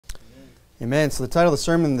Amen. So the title of the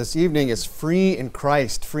sermon this evening is Free in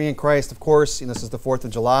Christ. Free in Christ, of course. This is the 4th of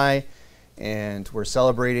July, and we're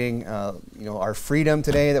celebrating, our freedom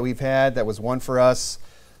today that we've had, that was won for us.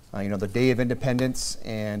 The Day of Independence,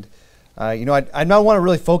 and I don't want to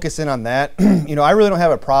really focus in on that. I really don't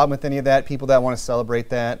have a problem with any of that. People that want to celebrate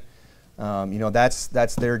that,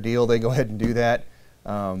 that's their deal. They go ahead and do that.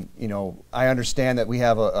 I understand that we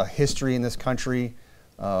have a history in this country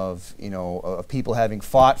of people having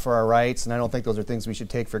fought for our rights, and I don't think those are things we should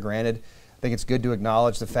take for granted. I think it's good to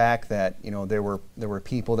acknowledge the fact that there were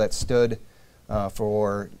people that stood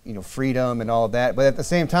for freedom and all of that. But at the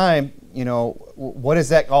same time, what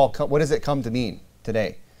does it come to mean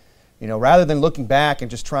today? Rather than looking back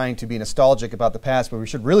and just trying to be nostalgic about the past, what we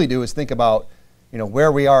should really do is think about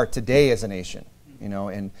where we are today as a nation.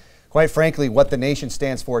 And quite frankly, what the nation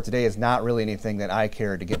stands for today is not really anything that I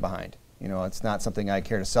care to get behind. It's not something I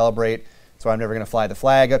care to celebrate. So I'm never going to fly the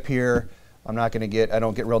flag up here. I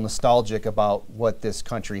don't get real nostalgic about what this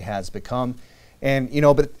country has become. And,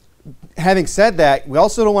 but having said that, we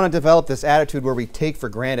also don't want to develop this attitude where we take for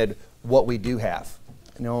granted what we do have.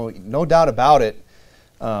 No doubt about it.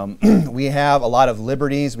 We have a lot of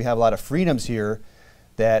liberties. We have a lot of freedoms here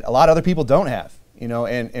that a lot of other people don't have.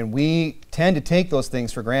 And we tend to take those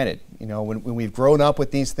things for granted. When we've grown up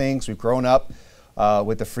with these things, we've grown up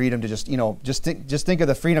with the freedom to just think of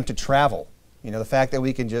the freedom to travel. The fact that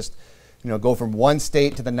we can just, go from one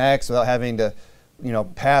state to the next without having to,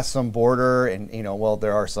 pass some border. And, well,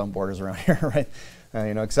 there are some borders around here, right?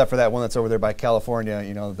 Except for that one that's over there by California,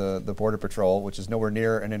 the Border Patrol, which is nowhere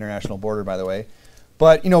near an international border, by the way.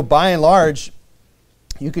 But, by and large,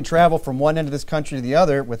 you can travel from one end of this country to the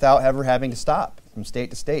other without ever having to stop from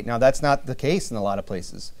state to state. Now, that's not the case in a lot of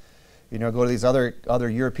places. Go to these other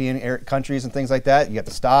European countries and things like that. You have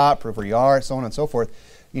to stop, prove where you are, so on and so forth.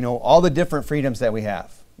 All the different freedoms that we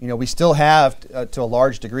have. We still have, to a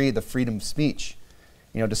large degree, the freedom of speech.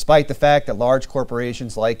 Despite the fact that large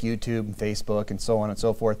corporations like YouTube and Facebook and so on and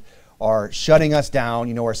so forth are shutting us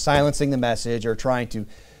down, or silencing the message, or trying to,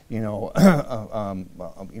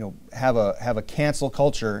 have a cancel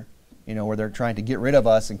culture, where they're trying to get rid of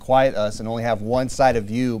us and quiet us and only have one side of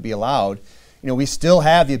view be allowed. We still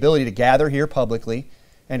have the ability to gather here publicly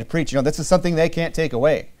and to preach. This is something they can't take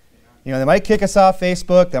away. They might kick us off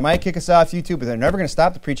Facebook, they might kick us off YouTube, but they're never going to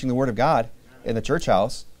stop the preaching the Word of God in the church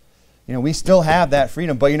house. We still have that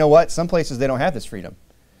freedom. But you know what? Some places they don't have this freedom.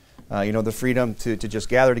 The freedom to just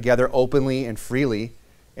gather together openly and freely.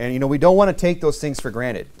 And, we don't want to take those things for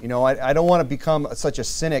granted. I don't want to become such a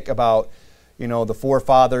cynic about, the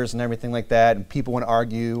forefathers and everything like that, and people want to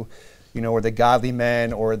argue, are they godly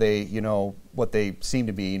men, or are they, what they seem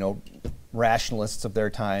to be, rationalists of their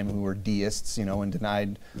time who were deists, and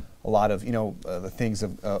denied a lot of, the things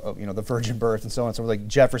of the virgin birth and so on. So like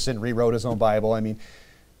Jefferson rewrote his own Bible.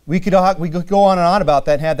 We could go on and on about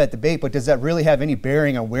that and have that debate, but does that really have any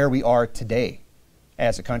bearing on where we are today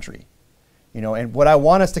as a country? And what I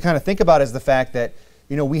want us to kind of think about is the fact that,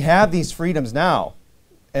 we have these freedoms now.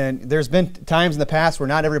 And there's been times in the past where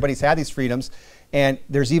not everybody's had these freedoms. And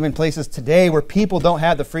there's even places today where people don't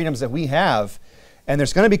have the freedoms that we have. And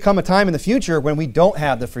there's going to become a time in the future when we don't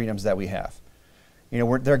have the freedoms that we have. They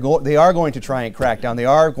are going to try and crack down. They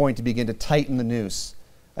are going to begin to tighten the noose.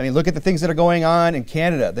 Look at the things that are going on in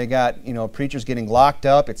Canada. They got, preachers getting locked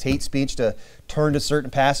up. It's hate speech to turn to certain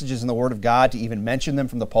passages in the Word of God, to even mention them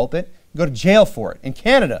from the pulpit. You go to jail for it in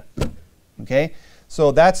Canada. Okay?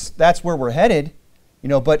 So that's where we're headed.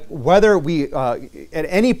 But whether we, at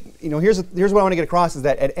any, here's what I want to get across is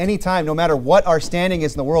that at any time, no matter what our standing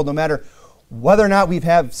is in the world, no matter whether or not we've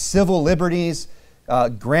had civil liberties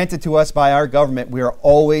granted to us by our government, we are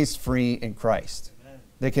always free in Christ. Amen.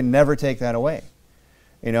 They can never take that away.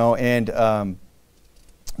 And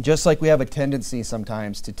just like we have a tendency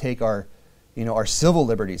sometimes to take our civil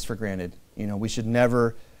liberties for granted, we should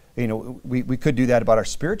never, we could do that about our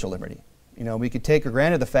spiritual liberty. We could take for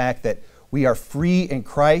granted the fact that we are free in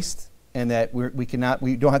Christ, and that we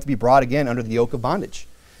don't have to be brought again under the yoke of bondage,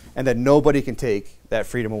 and that nobody can take that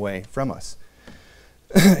freedom away from us.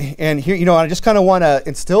 And here, I just kind of want to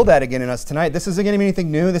instill that again in us tonight. This isn't going to be anything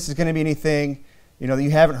new. This is going to be anything, that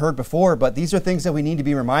you haven't heard before, but these are things that we need to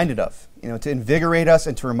be reminded of, to invigorate us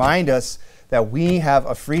and to remind us that we have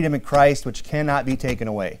a freedom in Christ which cannot be taken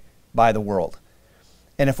away by the world.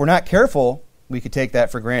 And if we're not careful, we could take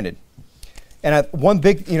that for granted. And one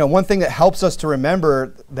thing that helps us to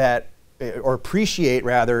remember that, or appreciate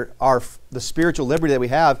rather, the spiritual liberty that we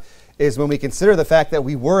have, is when we consider the fact that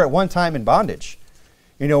we were at one time in bondage.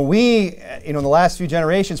 We, in the last few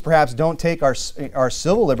generations, perhaps don't take our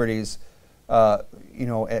civil liberties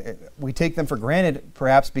we take them for granted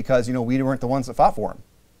perhaps because, we weren't the ones that fought for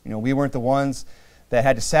them. We weren't the ones that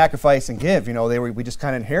had to sacrifice and give. We just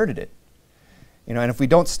kind of inherited it. And if we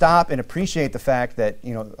don't stop and appreciate the fact that,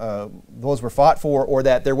 those were fought for, or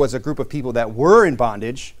that there was a group of people that were in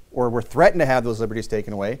bondage or were threatened to have those liberties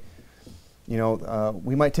taken away,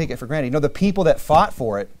 we might take it for granted. The people that fought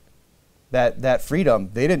for it, that freedom,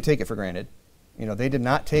 they didn't take it for granted. They did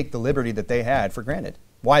not take the liberty that they had for granted.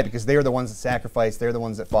 Why? Because they were the ones that sacrificed, they're the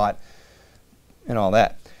ones that fought, and all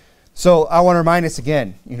that. So I want to remind us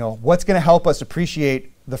again, what's going to help us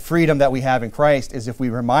appreciate the freedom that we have in Christ is if we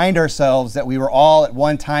remind ourselves that we were all at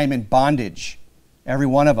one time in bondage. Every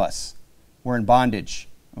one of us were in bondage,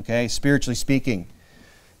 okay, spiritually speaking.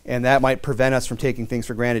 And that might prevent us from taking things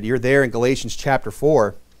for granted. You're there in Galatians chapter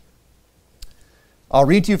 4. I'll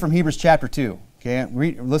read to you from Hebrews chapter 2. Okay,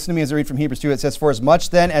 listen to me as I read from Hebrews 2. It says, "For as much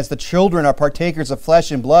then as the children are partakers of flesh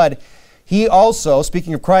and blood, he also,"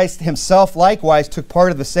 speaking of Christ, "himself likewise took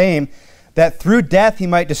part of the same, that through death he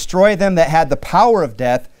might destroy them that had the power of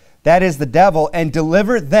death, that is the devil, and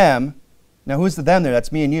deliver them." Now who's the them there?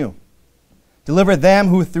 That's me and you. "Deliver them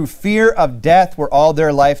who through fear of death were all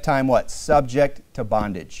their lifetime," what? "Subject to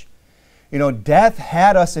bondage." Death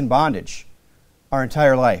had us in bondage our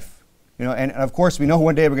entire life. And of course we know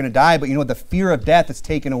one day we're going to die, but the fear of death is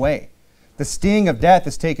taken away. The sting of death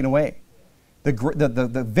is taken away.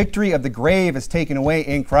 The victory of the grave is taken away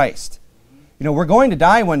in Christ. We're going to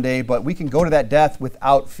die one day, but we can go to that death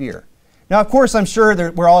without fear. Now, of course, I'm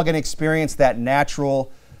sure we're all going to experience that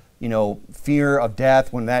natural, fear of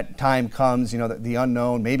death when that time comes, the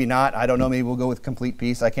unknown. Maybe not. I don't know. Maybe we'll go with complete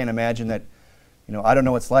peace. I can't imagine that, I don't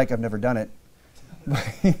know what it's like. I've never done it.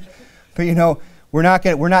 But, we're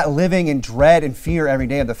not living in dread and fear every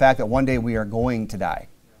day of the fact that one day we are going to die.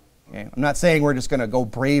 Okay? I'm not saying we're just going to go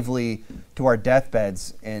bravely to our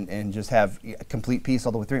deathbeds and just have complete peace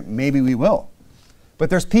all the way through. Maybe we will. But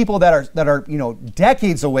there's people that are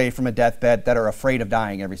decades away from a deathbed that are afraid of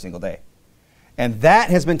dying every single day. And that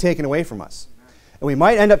has been taken away from us. And we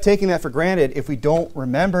might end up taking that for granted if we don't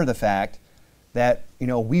remember the fact that,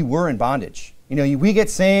 we were in bondage. We get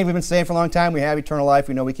saved, we've been saved for a long time, we have eternal life,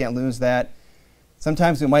 we know we can't lose that.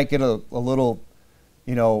 Sometimes we might get a little,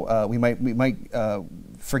 we might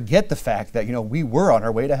forget the fact that, we were on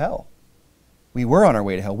our way to hell. We were on our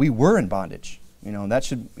way to hell. We were in bondage. And that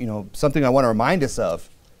should, something I want to remind us of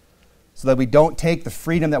so that we don't take the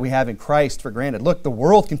freedom that we have in Christ for granted. Look, the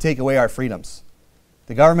world can take away our freedoms.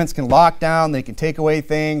 The governments can lock down, they can take away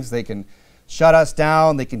things, they can shut us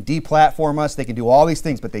down, they can deplatform us, they can do all these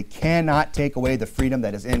things, but they cannot take away the freedom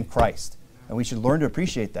that is in Christ. And we should learn to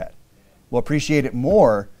appreciate that. We'll appreciate it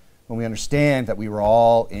more when we understand that we were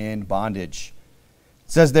all in bondage.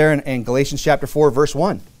 It says there in Galatians chapter 4, verse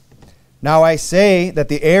 1, "Now I say that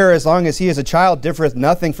the heir, as long as he is a child, differeth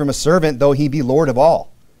nothing from a servant, though he be Lord of all."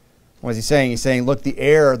 What is he saying? He's saying, look, the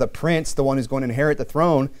heir, the prince, the one who's going to inherit the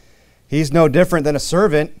throne, he's no different than a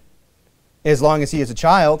servant as long as he is a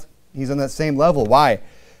child. He's on that same level. Why?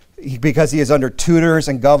 Because he is under tutors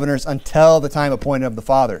and governors until the time appointed of the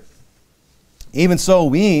Father. Even so,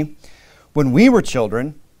 when we were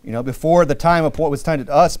children, before the time was time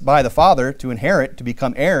to us by the Father to inherit, to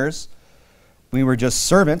become heirs, we were just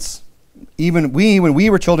servants. Even when we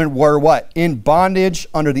were children, were what? In bondage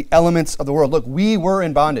under the elements of the world. Look, we were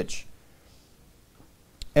in bondage.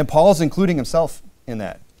 And Paul's including himself in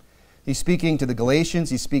that. He's speaking to the Galatians.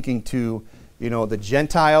 He's speaking to, the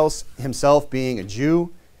Gentiles, himself being a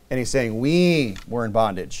Jew. And he's saying we were in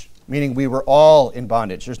bondage, meaning we were all in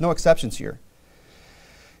bondage. There's no exceptions here.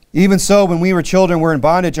 "Even so, when we were children, we were in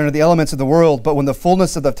bondage under the elements of the world. But when the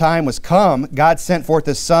fullness of the time was come, God sent forth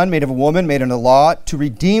his Son, made of a woman, made under the law, to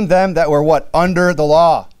redeem them that were what? Under the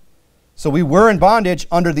law." So we were in bondage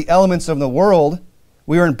under the elements of the world.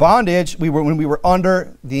 We were in bondage when we were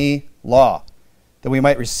under the law, that we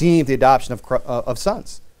might receive the adoption of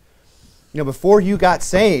sons. Before you got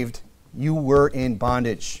saved, you were in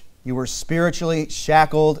bondage. You were spiritually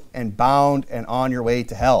shackled and bound and on your way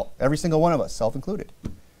to hell. Every single one of us, self-included.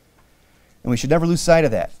 And we should never lose sight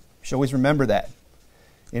of that. We should always remember that.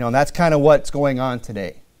 And that's kind of what's going on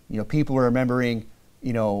today. People are remembering,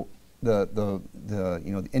 the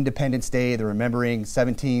Independence Day. They're remembering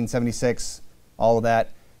 1776, all of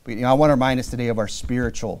that. But I want to remind us today of our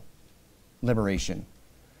spiritual liberation.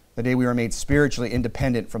 The day we were made spiritually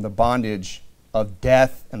independent from the bondage of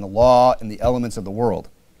death and the law and the elements of the world.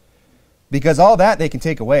 Because all that they can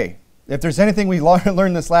take away. If there's anything we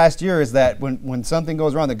learned this last year is that when something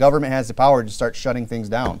goes wrong, the government has the power to start shutting things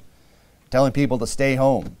down, telling people to stay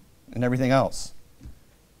home and everything else.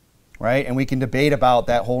 right? And we can debate about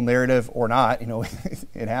that whole narrative or not. You know,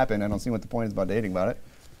 it happened. I don't see what the point is about debating about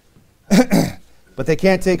it. But they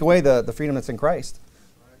can't take away the freedom that's in Christ.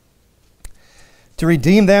 To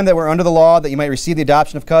redeem them that were under the law, that you might receive the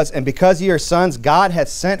adoption of sons. And because ye are sons, God hath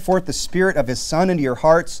sent forth the Spirit of his Son into your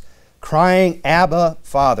hearts, crying, Abba,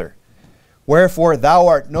 Father. Wherefore thou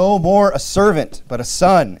art no more a servant, but a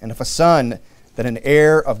son, and if a son, then an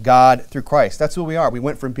heir of God through Christ. That's who we are. We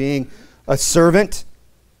went from being a servant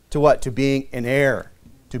to what? To being an heir,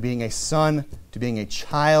 to being a son, to being a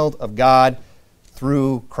child of God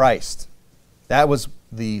through Christ. That was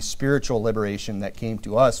the spiritual liberation that came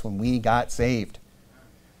to us when we got saved.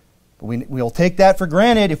 But we'll take that for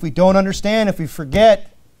granted if we don't understand, if we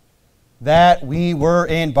forget that we were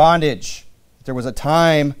in bondage. There was a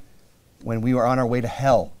time when we were on our way to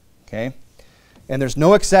hell, okay? And there's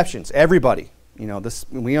no exceptions. Everybody, you know, this,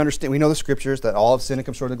 we understand, we know the scriptures that all have sinned and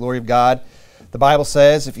come short of the glory of God. The Bible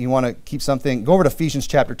says, if you want to keep something, go over to Ephesians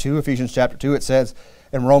chapter 2. Ephesians chapter 2, it says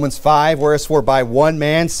in Romans 5, whereas for by one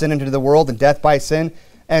man sin entered into the world, and death by sin,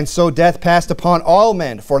 and so death passed upon all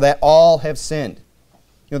men, for that all have sinned.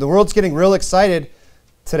 You know, the world's getting real excited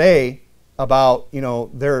today about, you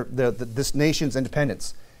know, this nation's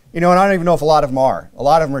independence. You know, and I don't even know if a lot of them are. A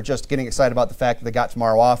lot of them are just getting excited about the fact that they got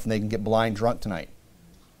tomorrow off and they can get blind drunk tonight.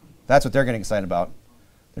 That's what they're getting excited about.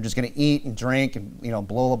 They're just going to eat and drink and, you know,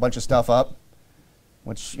 blow a bunch of stuff up,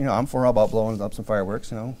 which, you know, I'm for about blowing up some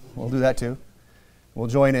fireworks. You know, we'll do that too. We'll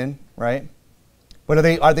join in, right? But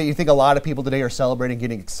are they? You think a lot of people today are celebrating,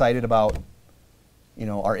 getting excited about, you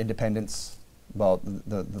know, our independence, about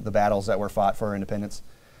the battles that were fought for our independence?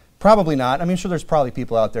 Probably not. I mean, sure, there's probably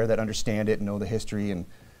people out there that understand it and know the history and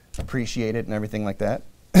appreciate it and everything like that.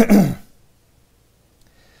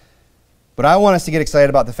 But I want us to get excited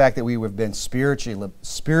about the fact that we have been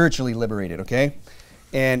spiritually liberated, okay?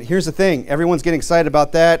 And here's the thing. Everyone's getting excited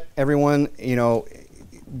about that. Everyone, you know,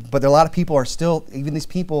 but a lot of people are still, even these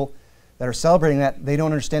people that are celebrating that, they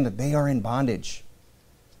don't understand that they are in bondage.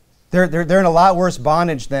 They're in a lot worse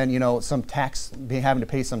bondage than, you know, some tax, having to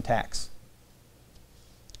pay some tax.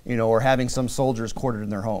 You know, or having some soldiers quartered in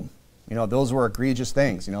their home. You know, those were egregious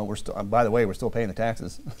things. You know, we're still, by the way, we're still paying the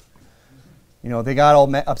taxes. You know, they got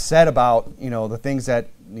all upset about, you know, the things that,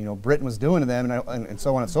 you know, Britain was doing to them and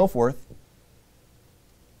so on and so forth.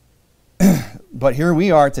 But here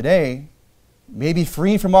we are today, maybe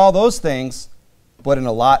free from all those things, but in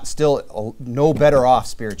a lot, still no better off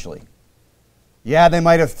spiritually. Yeah, they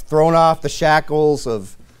might have thrown off the shackles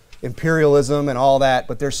of imperialism and all that,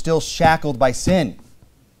 but they're still shackled by sin.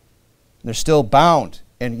 They're still bound.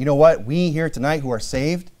 And you know what? We here tonight who are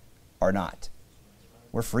saved are not.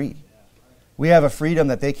 We're free. We have a freedom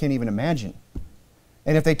that they can't even imagine.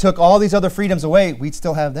 And if they took all these other freedoms away, we'd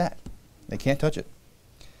still have that. They can't touch it.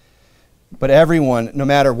 But everyone, no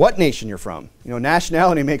matter what nation you're from, you know,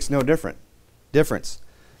 nationality makes no difference.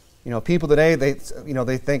 You know, people today, they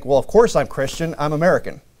think, well, of course I'm Christian, I'm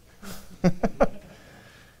American.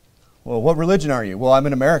 Well, what religion are you? Well, I'm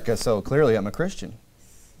in America, so clearly I'm a Christian.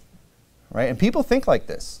 Right? And people think like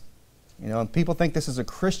this. You know, and people think this is a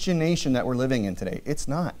Christian nation that we're living in today. It's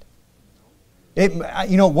not.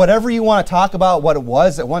 You know, whatever you want to talk about what it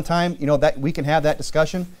was at one time, you know, that we can have that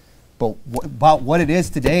discussion. But about what it is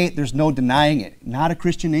today, there's no denying it. Not a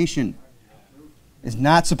Christian nation. It's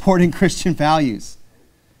not supporting Christian values.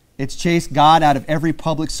 It's chased God out of every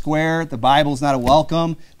public square. The Bible is not a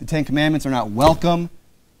welcome. The Ten Commandments are not welcome.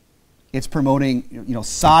 It's promoting, you know,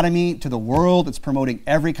 sodomy to the world. It's promoting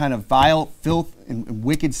every kind of vile, filth, and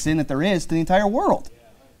wicked sin that there is to the entire world.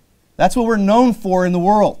 That's what we're known for in the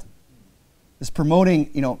world. Is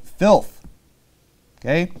promoting, you know, filth.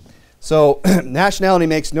 Okay? So nationality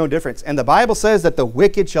makes no difference. And the Bible says that the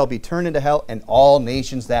wicked shall be turned into hell and all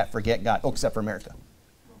nations that forget God. Oh, except for America.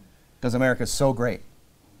 Because America is so great.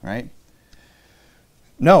 Right?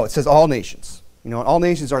 No, it says all nations. You know, all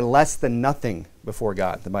nations are less than nothing before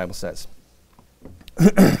God, the Bible says.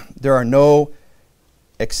 There are no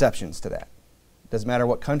exceptions to that. It doesn't matter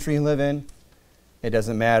what country you live in. It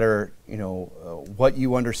doesn't matter, you know, what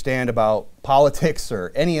you understand about politics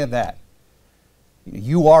or any of that.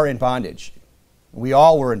 You are in bondage. We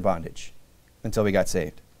all were in bondage until we got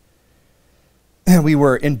saved. We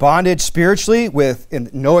were in bondage spiritually with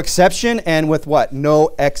no exception and with what?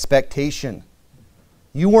 No expectation.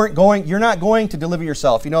 You're not going to deliver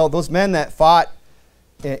yourself. You know, those men that fought,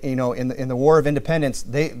 you know, in the War of Independence,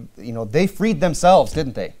 they freed themselves,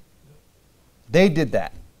 didn't they? They did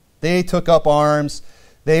that. They took up arms.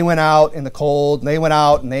 They went out in the cold. And they went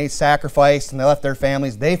out and they sacrificed and they left their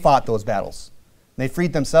families. They fought those battles. They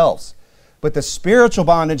freed themselves. But the spiritual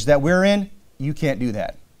bondage that we're in, you can't do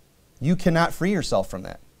that. You cannot free yourself from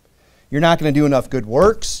that. You're not going to do enough good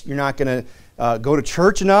works. You're not going to go to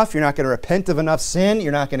church enough. You're not going to repent of enough sin.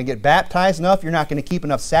 You're not going to get baptized enough. You're not going to keep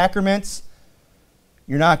enough sacraments.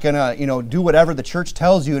 You're not going to, do whatever the church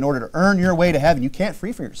tells you in order to earn your way to heaven. You can't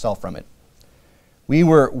free yourself from it. We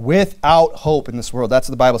were without hope in this world. That's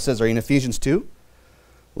what the Bible says. Are you in Ephesians 2?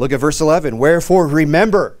 Look at verse 11. Wherefore,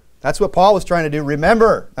 remember. That's what Paul was trying to do.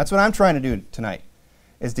 Remember. That's what I'm trying to do tonight,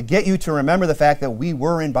 is to get you to remember the fact that we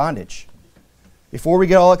were in bondage. Before we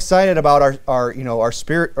get all excited about our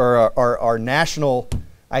spirit or our national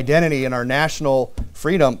identity and our national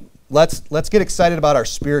freedom, let's get excited about our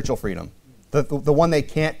spiritual freedom, the one they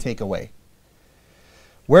can't take away.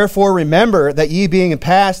 Wherefore remember that ye being in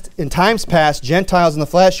times past Gentiles in the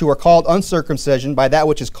flesh, who are called uncircumcision by that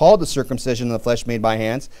which is called the circumcision in the flesh made by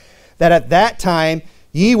hands, that at that time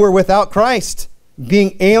ye were without Christ,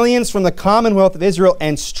 being aliens from the commonwealth of Israel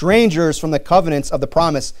and strangers from the covenants of the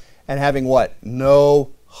promise, and having what?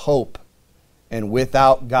 No hope, and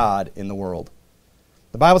without God in the world.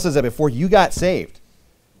 The Bible says that before you got saved,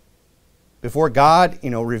 before God,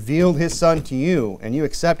 revealed his Son to you and you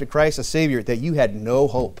accepted Christ as Savior, that you had no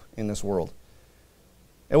hope in this world.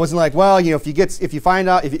 It wasn't like, well, if you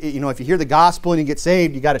hear the gospel and you get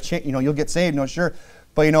saved, you got to you'll get saved. No, sure.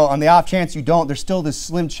 But, on the off chance you don't, there's still this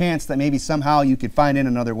slim chance that maybe somehow you could find in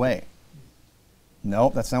another way. No,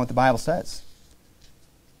 that's not what the Bible says.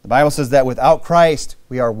 The Bible says that without Christ,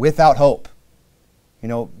 we are without hope.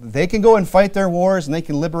 They can go and fight their wars and they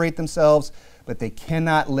can liberate themselves, but they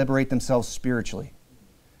cannot liberate themselves spiritually.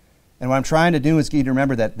 And what I'm trying to do is get you to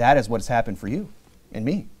remember that that is what has happened for you and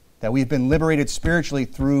me, that we've been liberated spiritually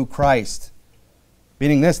through Christ,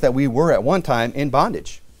 meaning this, that we were at one time in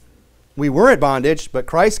bondage. We were at bondage, but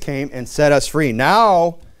Christ came and set us free.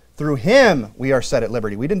 Now, through him, we are set at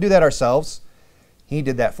liberty. We didn't do that ourselves. He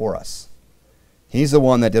did that for us. He's the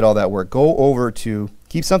one that did all that work. Go over to,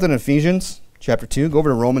 keep something in Ephesians chapter 2. Go over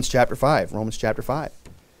to Romans chapter 5. Romans chapter 5.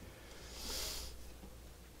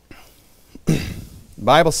 The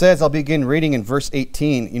Bible says, I'll begin reading in verse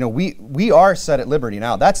 18, we are set at liberty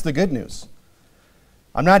now. That's the good news.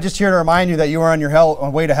 I'm not just here to remind you that you are on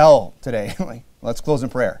your way to hell today. Let's close in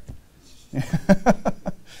prayer.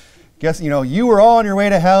 Guess, you were all on your way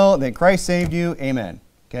to hell, and then Christ saved you. Amen.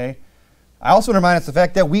 Okay? I also want to remind us the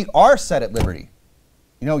fact that we are set at liberty.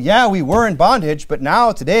 Yeah, we were in bondage, but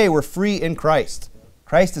now, today, we're free in Christ.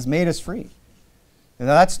 Christ has made us free. And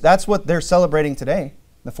that's what they're celebrating today,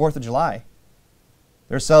 the 4th of July.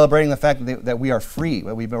 They're celebrating the fact that we are free.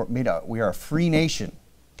 We are a free nation.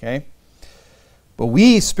 Okay? But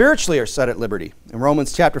we spiritually are set at liberty. In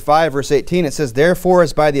Romans chapter 5, verse 18, it says, Therefore,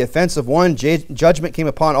 as by the offense of one judgment came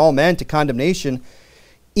upon all men to condemnation,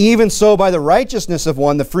 even so by the righteousness of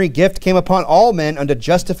one the free gift came upon all men unto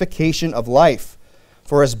justification of life.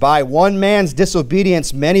 For as by one man's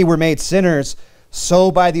disobedience many were made sinners,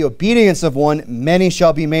 so by the obedience of one many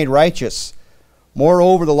shall be made righteous.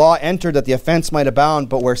 Moreover, the law entered that the offense might abound,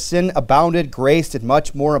 but where sin abounded, grace did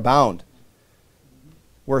much more abound.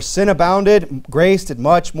 Where sin abounded, grace did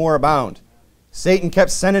much more abound. Satan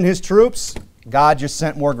kept sending his troops. God just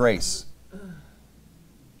sent more grace.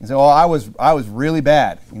 He said, I was really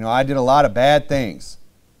bad. I did a lot of bad things.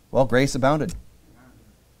 Well, grace abounded.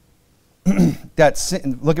 That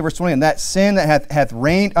sin, look at verse 20. And that sin that hath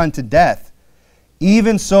reigned unto death,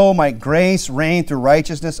 even so might grace reign through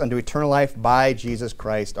righteousness unto eternal life by Jesus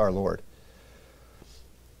Christ our Lord.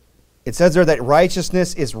 It says there that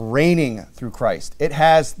righteousness is reigning through Christ. It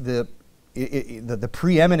has the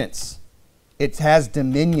preeminence. It has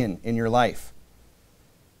dominion in your life.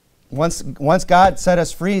 Once God set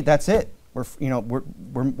us free, that's it.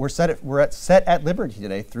 We're set at liberty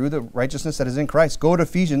today through the righteousness that is in Christ. Go to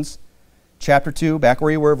Ephesians chapter 2, back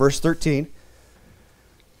where you were, verse 13.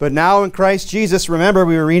 But now in Christ Jesus, remember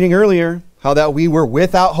we were reading earlier how that we were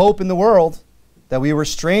without hope in the world, that we were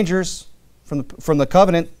strangers from the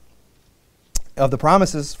covenant of the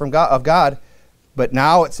promises of God. But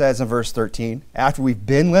now it says in verse 13, after we've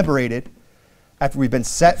been liberated, after we've been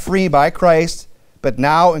set free by Christ, but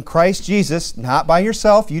now in Christ Jesus, not by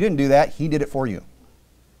yourself, you didn't do that, he did it for you.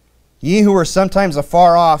 Ye who were sometimes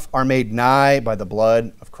afar off are made nigh by the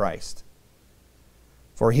blood of Christ.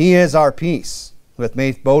 For he is our peace, who hath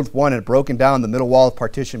made both one and broken down the middle wall of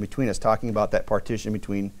partition between us, talking about that partition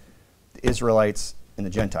between the Israelites and the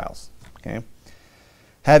Gentiles. Okay?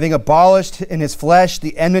 Having abolished in his flesh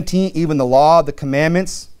the enmity, even the law of the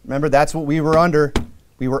commandments. Remember, that's what we were under.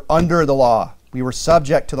 We were under the law. We were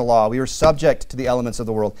subject to the law. We were subject to the elements of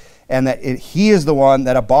the world. And that he is the one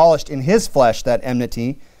that abolished in his flesh that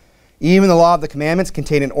enmity, even the law of the commandments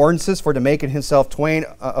containing ordinances for to make in himself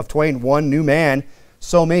of twain one new man,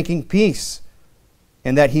 so making peace,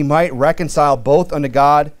 and that he might reconcile both unto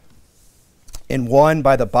God in one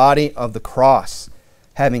by the body of the cross,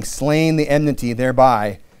 having slain the enmity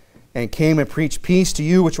thereby, and came and preached peace to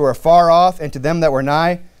you which were afar off, and to them that were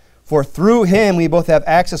nigh. For through him we both have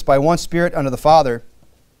access by one Spirit unto the Father.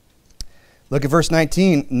 Look at verse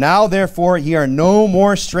 19. Now therefore ye are no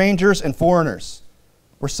more strangers and foreigners.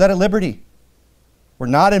 We're set at liberty. We're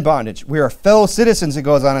not in bondage. We are fellow citizens, it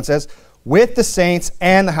goes on and says, with the saints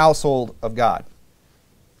and the household of God.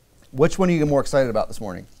 Which one are you more excited about this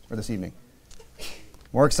morning or this evening?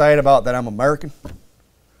 More excited about that I'm American?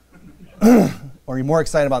 Or are you more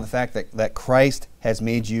excited about the fact that Christ has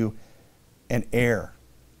made you an heir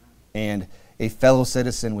and a fellow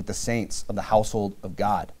citizen with the saints of the household of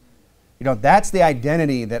God? You know, that's the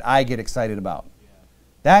identity that I get excited about.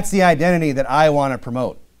 That's the identity that I want to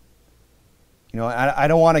promote. You know, I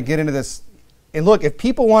don't want to get into this. And look, if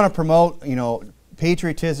people want to promote, you know,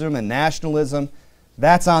 patriotism and nationalism,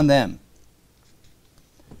 that's on them.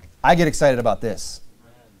 I get excited about this.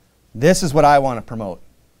 This is what I want to promote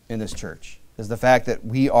in this church, is the fact that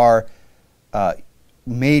we are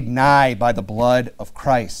made nigh by the blood of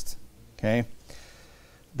Christ. Okay?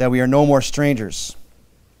 That we are no more strangers.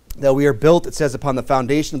 That we are built, it says, upon the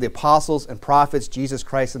foundation of the apostles and prophets, Jesus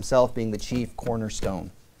Christ himself being the chief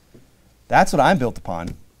cornerstone. That's what I'm built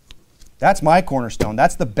upon. That's my cornerstone.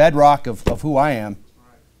 That's the bedrock of who I am.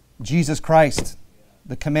 Jesus Christ.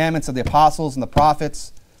 The commandments of the apostles and the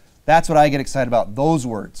prophets. That's what I get excited about. Those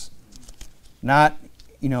words. Not,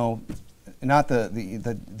 you know, not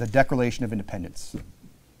the Declaration of Independence.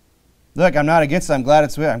 Look, I'm not against it. I'm glad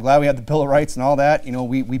I'm glad we have the Bill of Rights and all that. You know,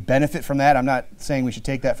 we benefit from that. I'm not saying we should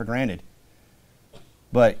take that for granted.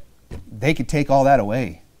 But they could take all that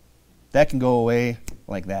away. That can go away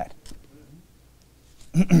like that.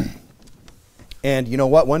 And you know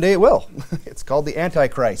what? One day it will. It's called the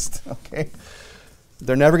Antichrist. Okay?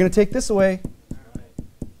 They're never going to take this away.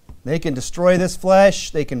 They can destroy this flesh.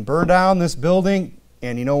 They can burn down this building.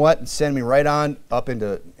 And you know what? Send me right on up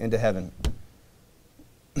into heaven.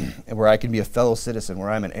 And where I can be a fellow citizen, where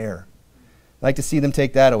I'm an heir. I'd like to see them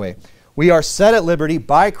take that away. We are set at liberty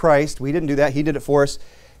by Christ. We didn't do that. He did it for us.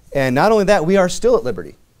 And not only that, we are still at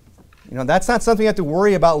liberty. You know, that's not something you have to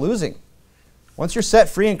worry about losing. Once you're set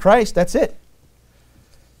free in Christ, that's it.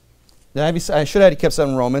 I should have kept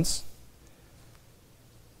something in Romans.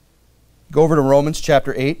 Go over to Romans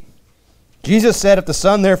chapter 8. Jesus said, if the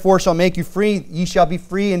Son therefore shall make you free, ye shall be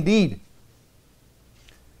free indeed.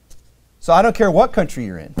 So I don't care what country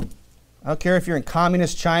you're in. I don't care if you're in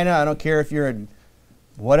communist China. I don't care if you're in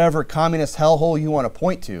whatever communist hellhole you want to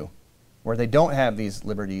point to, where they don't have these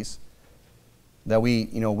liberties that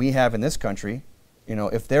we have in this country. You know,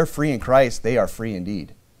 if they're free in Christ, they are free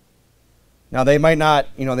indeed. Now they might not,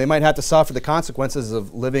 they might have to suffer the consequences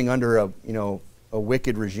of living under a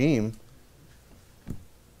wicked regime.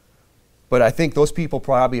 But I think those people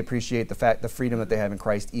probably appreciate the freedom that they have in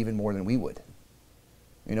Christ even more than we would.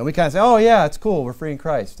 You know, we kind of say, oh yeah, it's cool, we're free in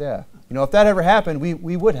Christ, yeah. You know, if that ever happened,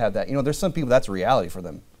 we would have that. You know, there's some people that's a reality for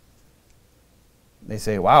them. They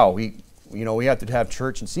say, wow, we have to have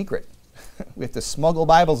church in secret. We have to smuggle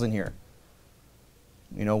Bibles in here.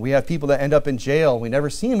 You know, we have people that end up in jail. We never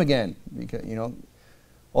see them again. Because,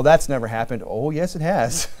 well, that's never happened. Oh, yes, it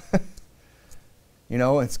has. You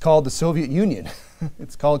know, it's called the Soviet Union.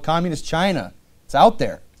 It's called Communist China. It's out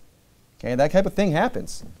there. Okay, that type of thing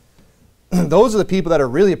happens. Those are the people that are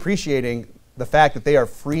really appreciating the fact that they are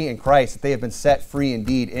free in Christ, that they have been set free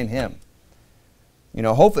indeed in Him. You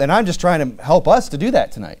know, hopefully, and I'm just trying to help us to do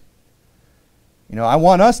that tonight. You know, I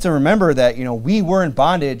want us to remember that, we were in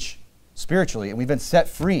bondage spiritually, and we've been set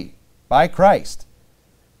free by Christ.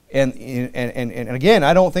 And again,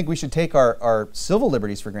 I don't think we should take our civil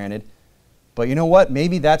liberties for granted, but you know what?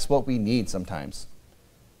 Maybe that's what we need sometimes.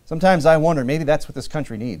 Sometimes I wonder, maybe that's what this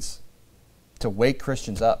country needs, to wake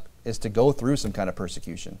Christians up, is to go through some kind of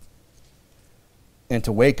persecution. And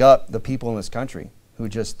to wake up the people in this country who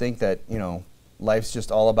just think that, life's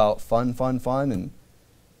just all about fun,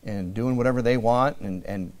 and doing whatever they want,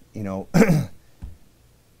 and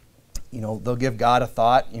they'll give God a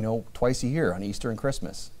thought, twice a year on Easter and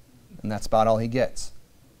Christmas. And that's about all He gets.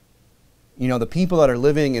 The people that are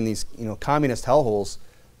living in these, communist hellholes,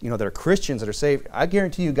 that are Christians, that are saved, I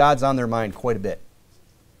guarantee you God's on their mind quite a bit.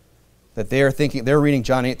 That they're reading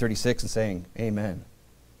John 8:36 and saying, amen.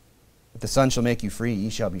 If the Son shall make you free, ye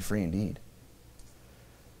shall be free indeed.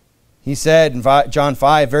 He said in John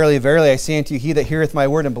 5, verily, verily, I say unto you, he that heareth my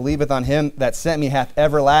word and believeth on him that sent me hath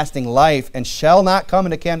everlasting life, and shall not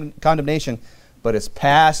come into condemnation, but is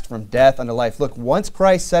passed from death unto life. Look, once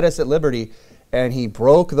Christ set us at liberty, and He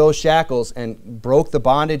broke those shackles and broke the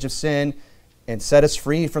bondage of sin and set us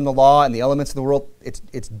free from the law and the elements of the world, it's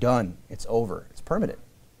done. It's over. It's permanent.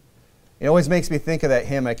 It always makes me think of that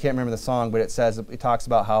hymn. I can't remember the song, but it talks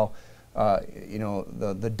about how,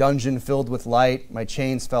 the dungeon filled with light, my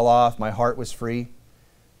chains fell off, my heart was free.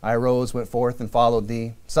 I arose, went forth, and followed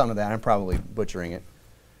thee. Something of that. I'm probably butchering it.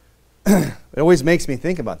 It always makes me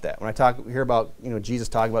think about that. When I hear about Jesus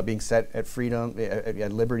talking about being set at freedom,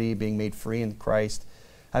 at liberty, being made free in Christ,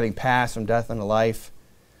 having passed from death unto life.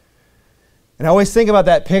 And I always think about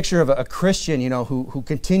that picture of a Christian, who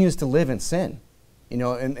continues to live in sin. And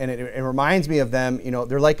it reminds me of them,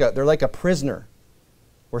 they're like a prisoner.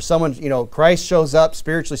 Where someone, Christ shows up,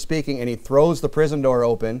 spiritually speaking, and he throws the prison door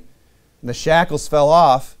open, and the shackles fell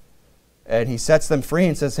off, and he sets them free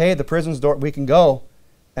and says, hey, the prison's door, we can go.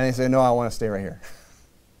 And they say, no, I want to stay right here.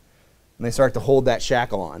 And they start to hold that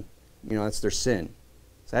shackle on. That's their sin.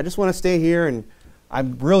 So I just want to stay here, and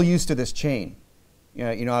I'm real used to this chain.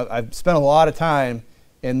 I've spent a lot of time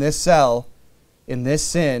in this cell, in this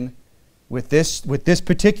sin, with this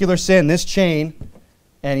particular sin, this chain,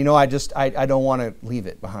 and I don't want to leave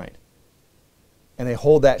it behind. And they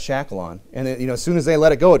hold that shackle on, and as soon as they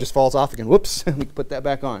let it go, it just falls off again. Whoops, we put that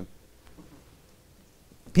back on.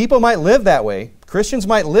 People might live that way. Christians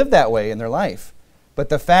might live that way in their life. But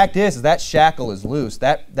the fact is that shackle is loose.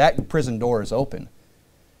 That prison door is open.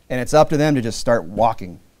 And it's up to them to just start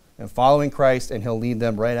walking and following Christ, and he'll lead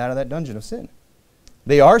them right out of that dungeon of sin.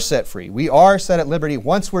 They are set free. We are set at liberty.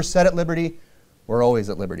 Once we're set at liberty, we're always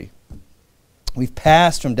at liberty. We've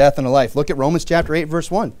passed from death unto life. Look at Romans chapter 8, verse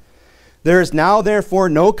 1. There is now, therefore,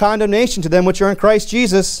 no condemnation to them which are in Christ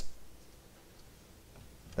Jesus.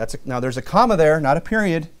 Now there's a comma there, not a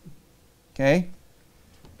period. Okay?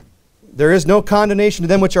 There is no condemnation to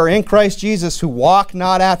them which are in Christ Jesus, who walk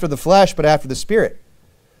not after the flesh, but after the Spirit.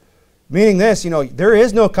 Meaning this, there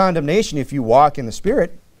is no condemnation if you walk in the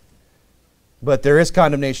Spirit, but there is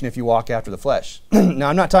condemnation if you walk after the flesh. Now,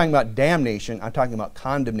 I'm not talking about damnation. I'm talking about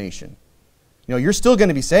condemnation. You're still going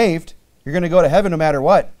to be saved. You're going to go to heaven no matter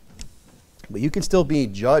what. But you can still be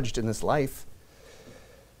judged in this life.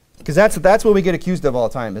 Because that's what we get accused of all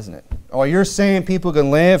the time, isn't it? Oh, you're saying people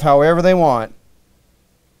can live however they want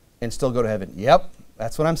and still go to heaven. Yep,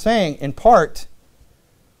 that's what I'm saying. In part,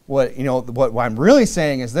 what I'm really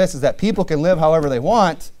saying is this, is that people can live however they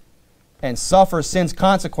want and suffer sin's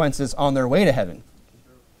consequences on their way to heaven.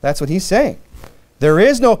 That's what he's saying. There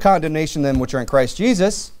is no condemnation to them which are in Christ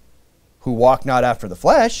Jesus, who walk not after the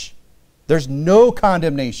flesh. There's no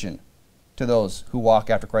condemnation to those who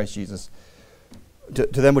walk after Christ Jesus. To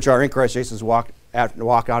them which are in Christ Jesus, walk out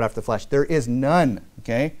after the flesh. There is none,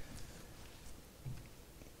 okay?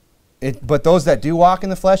 But those that do walk in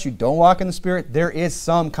the flesh, who don't walk in the Spirit, there is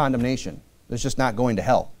some condemnation. There's just not going to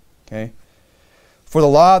hell, okay? For the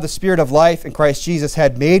law of the Spirit of life in Christ Jesus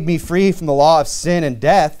had made me free from the law of sin and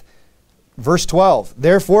death. Verse 12,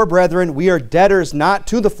 therefore, brethren, we are debtors not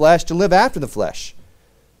to the flesh to live after the flesh.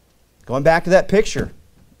 Going back to that picture,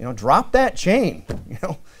 drop that chain,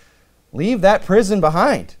 leave that prison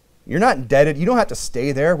behind. You're not indebted. You don't have to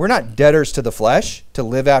stay there. We're not debtors to the flesh, to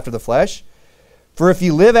live after the flesh. For if ye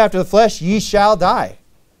live after the flesh, ye shall die.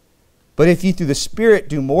 But if ye through the Spirit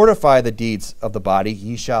do mortify the deeds of the body,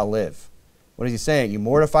 ye shall live. What is he saying? You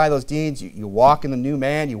mortify those deeds. You walk in the new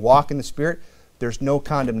man. You walk in the Spirit. There's no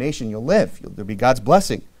condemnation. You'll live. There'll be God's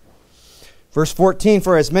blessing. Verse 14,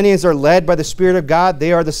 for as many as are led by the Spirit of God,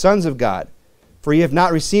 they are the sons of God. For ye have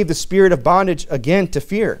not received the spirit of bondage again to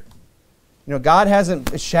fear. God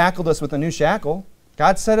hasn't shackled us with a new shackle.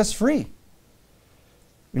 God set us free.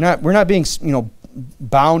 We're not being,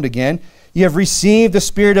 bound again. You have received the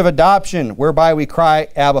spirit of adoption, whereby we cry,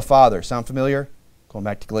 Abba, Father. Sound familiar? Going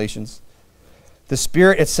back to Galatians. The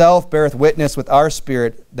Spirit itself beareth witness with our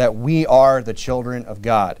spirit that we are the children of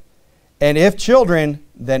God. And if children,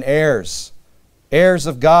 then heirs. Heirs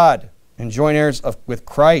of God, and joint heirs with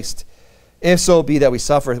Christ. If so be that we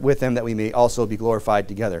suffer with him, that we may also be glorified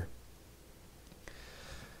together.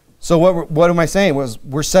 So what am I saying?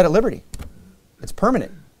 We're set at liberty. It's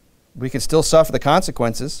permanent. We can still suffer the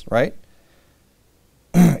consequences, right?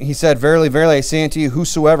 He said, verily, verily, I say unto you,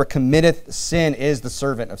 whosoever committeth sin is the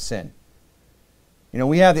servant of sin.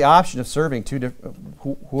 We have the option of serving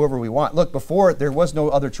whoever we want. Look, before, there was no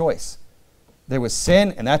other choice. There was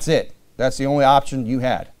sin, and that's it. That's the only option you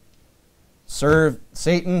had. Serve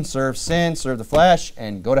Satan, serve sin, serve the flesh,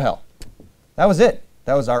 and go to hell. That was it.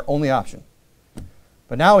 That was our only option.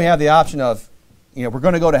 But now we have the option of, we're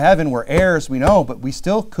going to go to heaven. We're heirs, we know, but we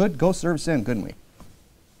still could go serve sin, couldn't we?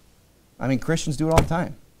 I mean, Christians do it all the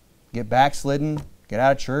time. Get backslidden, get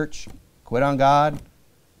out of church, quit on God,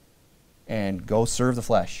 and go serve the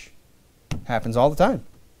flesh. Happens all the time.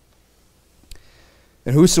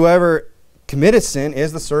 And whosoever committeth sin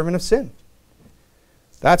is the servant of sin.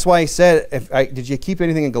 That's why he said, did you keep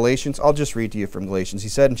anything in Galatians? I'll just read to you from Galatians. He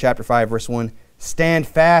said in chapter 5, verse 1, stand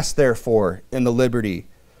fast, therefore, in the liberty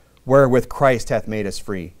wherewith Christ hath made us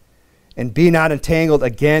free, and be not entangled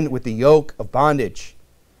again with the yoke of bondage.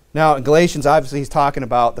 Now, in Galatians, obviously, he's talking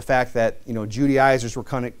about the fact that, Judaizers were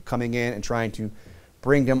coming in and trying to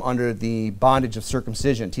bring them under the bondage of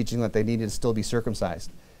circumcision, teaching that they needed to still be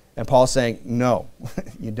circumcised. And Paul's saying, no,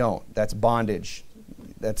 you don't. That's bondage.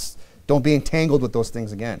 Don't be entangled with those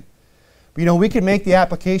things again. But, we could make the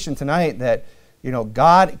application tonight that,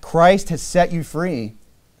 Christ has set you free,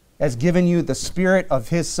 has given you the Spirit of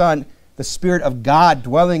His Son, the Spirit of God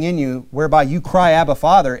dwelling in you, whereby you cry, Abba,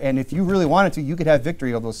 Father, and if you really wanted to, you could have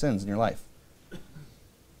victory over those sins in your life.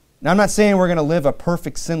 Now, I'm not saying we're going to live a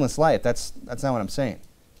perfect, sinless life. That's not what I'm saying.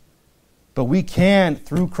 But we can,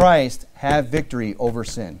 through Christ, have victory over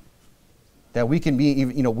sin. That we can be,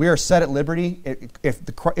 we are set at liberty.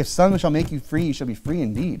 If Son shall make you free, you shall be free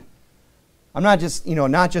indeed. I'm not just,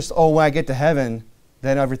 when I get to heaven,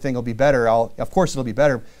 then everything will be better. Of course it'll be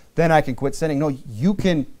better. Then I can quit sinning. No, you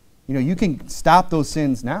can stop those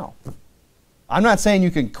sins now. I'm not saying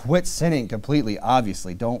you can quit sinning completely,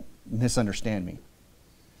 obviously. Don't misunderstand me.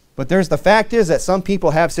 But the fact is that some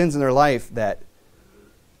people have sins in their life that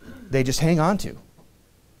they just hang on to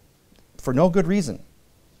for no good reason.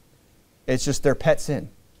 It's just their pet sin.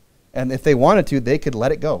 And if they wanted to, they could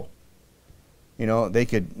let it go. They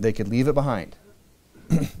could leave it behind.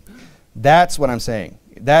 That's what I'm saying.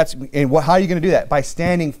 How are you going to do that? By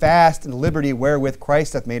standing fast in the liberty wherewith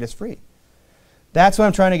Christ hath made us free. That's what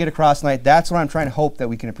I'm trying to get across tonight. That's what I'm trying to hope that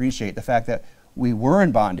we can appreciate. The fact that we were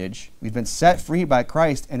in bondage. We've been set free by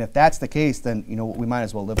Christ. And if that's the case, then we might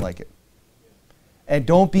as well live like it. And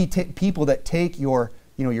don't be people that take your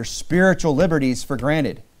spiritual liberties for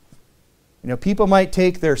granted. People might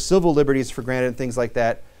take their civil liberties for granted and things like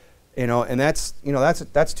that. And that's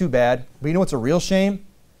too bad. But what's a real shame?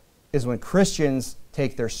 Is when Christians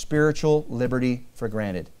take their spiritual liberty for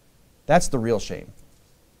granted. That's the real shame.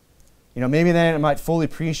 Maybe they might fully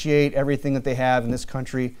appreciate everything that they have in this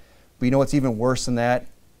country, but what's even worse than that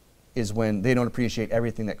is when they don't appreciate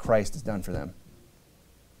everything that Christ has done for them.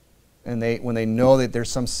 And when they know that there's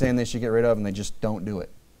some sin they should get rid of and they just don't do it.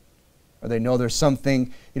 Or they know there's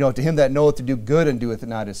something, to him that knoweth to do good and doeth it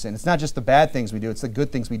not as sin. It's not just the bad things we do, it's the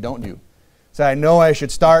good things we don't do. So I know I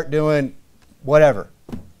should start doing whatever.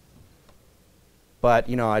 But,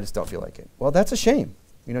 I just don't feel like it. Well, that's a shame.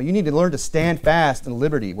 You need to learn to stand fast in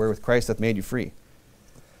liberty wherewith Christ hath made you free.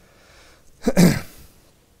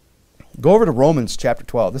 Go over to Romans chapter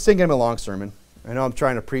 12. This ain't going to be a long sermon. I know I'm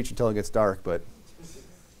trying to preach until it gets dark, but,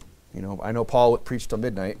 I know Paul would preach till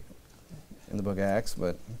midnight in the book of Acts,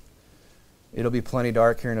 but it'll be plenty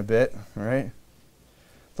dark here in a bit, all right?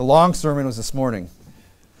 The long sermon was this morning.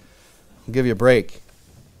 I'll give you a break.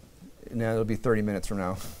 Now it'll be 30 minutes from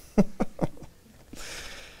now.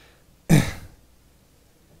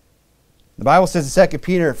 The Bible says in 2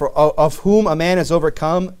 Peter, for of whom a man is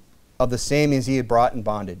overcome, of the same is he brought in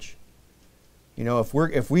bondage.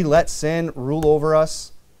 If we let sin rule over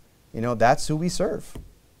us, that's who we serve.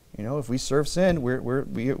 If we serve sin, we're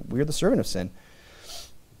the servant of sin.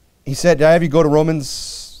 He said, did I have you go to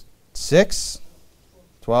Romans 6,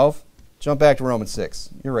 12? Jump back to Romans 6.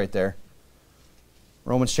 You're right there.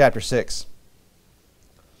 Romans chapter 6.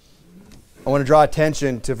 I want to draw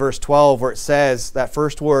attention to verse 12 where it says that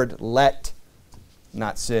first word, let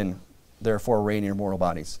not sin, therefore reign in your mortal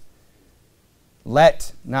bodies.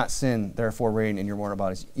 Let not sin, therefore reign in your mortal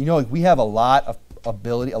bodies. We have a lot of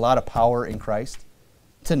ability, a lot of power in Christ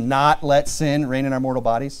to not let sin reign in our mortal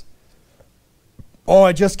bodies. Oh,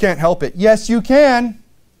 I just can't help it. Yes, you can.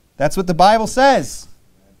 That's what the Bible says.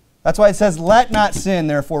 That's why it says, let not sin,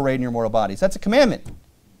 therefore reign in your mortal bodies. That's a commandment.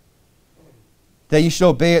 That you should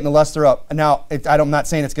obey it in the lust thereof. Now, I'm not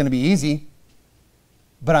saying it's going to be easy,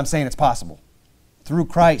 but I'm saying it's possible. Through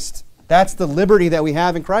Christ. That's the liberty that we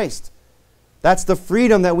have in Christ. That's the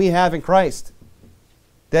freedom that we have in Christ.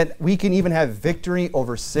 That we can even have victory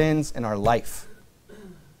over sins in our life.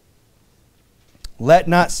 Let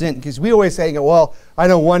not sin. Because we always say, well, I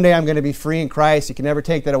know one day I'm going to be free in Christ. You can never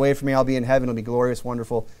take that away from me. I'll be in heaven. It'll be glorious,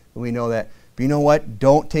 wonderful. And we know that. But you know what?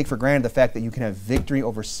 Don't take for granted the fact that you can have victory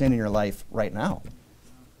over sin in your life right now.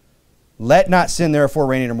 Let not sin therefore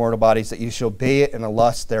reign in your mortal bodies, that you shall obey it in the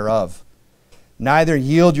lust thereof. Neither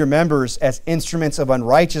yield your members as instruments of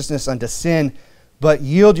unrighteousness unto sin, but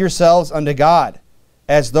yield yourselves unto God,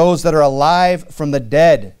 as those that are alive from the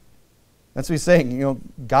dead. That's what he's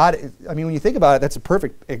saying. God, when you think about it, that's a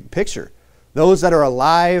perfect picture. Those that are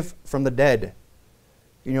alive from the dead.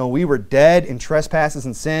 We were dead in trespasses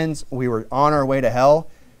and sins. We were on our way to hell,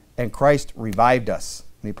 and Christ revived us.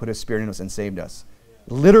 And he put his Spirit in us and saved us.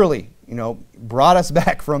 Literally, brought us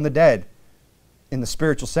back from the dead in the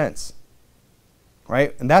spiritual sense.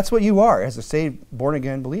 Right? And that's what you are as a saved,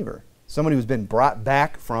 born-again believer. Somebody who's been brought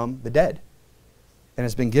back from the dead and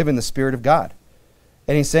has been given the Spirit of God.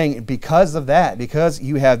 And he's saying, because of that, because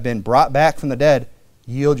you have been brought back from the dead,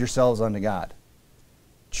 yield yourselves unto God.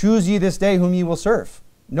 Choose ye this day whom ye will serve.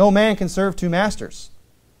 No man can serve two masters.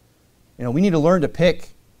 We need to learn to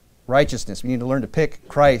pick righteousness. We need to learn to pick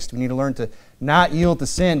Christ. We need to learn to not yield to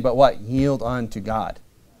sin, but what? Yield unto God.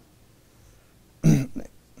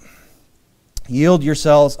 Yield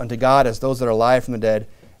yourselves unto God as those that are alive from the dead,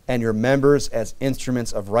 and your members as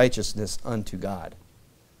instruments of righteousness unto God.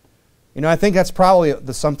 I think that's probably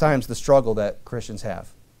sometimes the struggle that Christians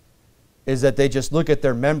have, is that they just look at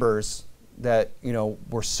their members that,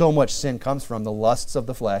 where so much sin comes from, the lusts of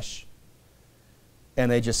the flesh, and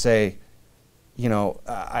they just say,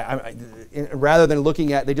 rather than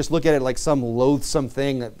looking at, they just look at it like some loathsome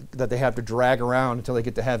thing that they have to drag around until they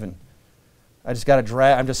get to heaven. I just got to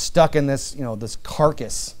drag, I'm just stuck in this, this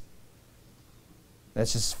carcass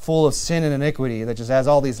that's just full of sin and iniquity, that just has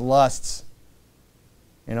all these lusts.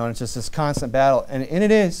 And it's just this constant battle. And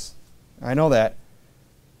it is. I know that.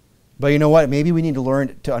 But you know what? Maybe we need to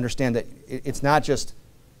learn to understand that it's not just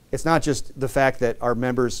the fact that our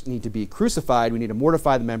members need to be crucified. We need to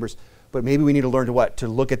mortify the members. But maybe we need to learn to what? To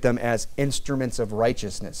look at them as instruments of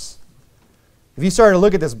righteousness. If you started to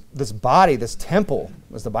look at this body, this temple,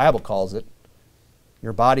 as the Bible calls it,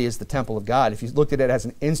 your body is the temple of God. If you looked at it as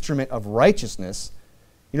an instrument of righteousness,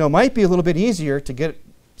 it might be a little bit easier to get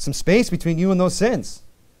some space between you and those sins.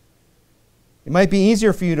 It might be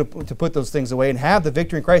easier for you to put those things away and have the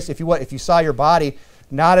victory in Christ if you saw your body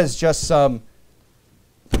not as just some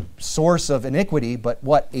source of iniquity, but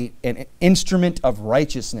an instrument of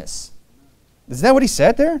righteousness. Isn't that what he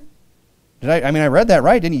said there? I read that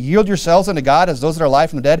right. Didn't you yield yourselves unto God as those that are alive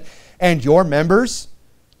from the dead, and your members,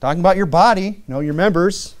 talking about your body, your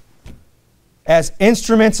members, as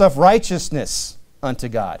instruments of righteousness unto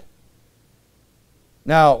God.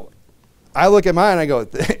 Now, I look at mine and I go,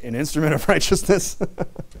 an instrument of righteousness?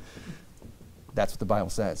 That's what the Bible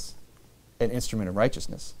says. An instrument of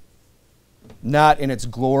righteousness. Not in its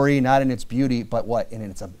glory, not in its beauty, but what? In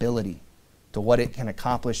its ability to what it can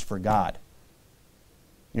accomplish for God.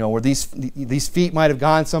 Where these feet might have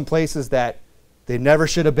gone some places that they never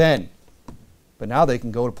should have been. But now they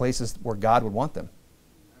can go to places where God would want them.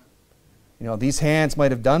 These hands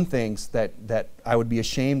might have done things that I would be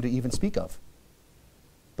ashamed to even speak of.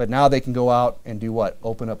 But now they can go out and do what?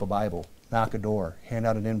 Open up a Bible, knock a door, hand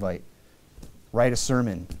out an invite, write a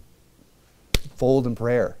sermon, fold in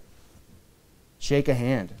prayer, shake a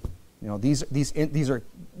hand. These are,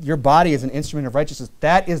 your body is an instrument of righteousness.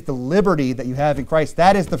 That is the liberty that you have in Christ.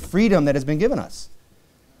 That is the freedom that has been given us.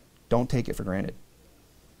 Don't take it for granted.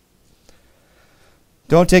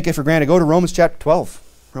 Don't take it for granted. Go to Romans chapter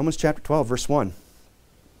 12. Romans chapter 12, verse 1.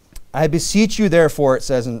 I beseech you, therefore, it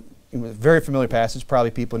says in a very familiar passage, probably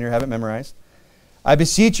people in here have it memorized. I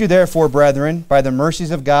beseech you, therefore, brethren, by the mercies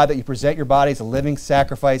of God, that you present your bodies a living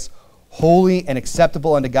sacrifice, holy and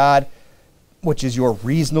acceptable unto God, which is your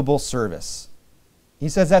reasonable service. He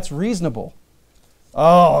says that's reasonable.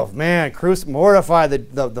 Oh, man, mortify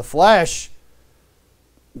the flesh,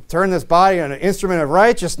 turn this body into an instrument of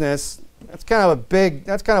righteousness. That's kind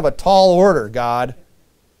of a tall order, God.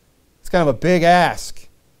 It's kind of a big ask.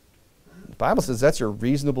 The Bible says that's your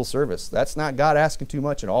reasonable service. That's not God asking too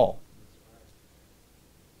much at all.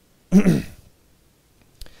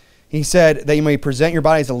 He said that you may present your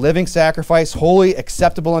body as a living sacrifice, holy,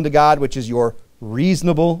 acceptable unto God, which is your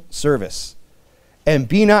reasonable service. And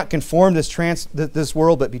be not conformed to this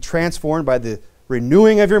world, but be transformed by the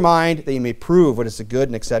renewing of your mind, that you may prove what is the good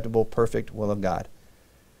and acceptable, perfect will of God.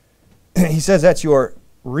 He says that's your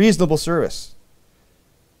reasonable service.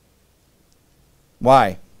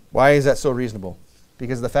 Why? Why is that so reasonable?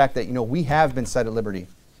 Because of the fact that, we have been set at liberty.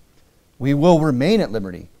 We will remain at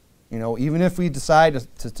liberty. Even if we decide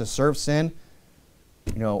to serve sin,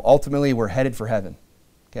 ultimately we're headed for heaven.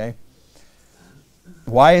 Okay?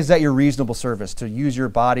 Why is that your reasonable service? To use your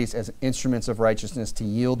bodies as instruments of righteousness, to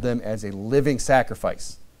yield them as a living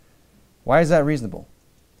sacrifice. Why is that reasonable?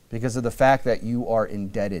 Because of the fact that you are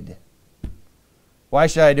indebted. Why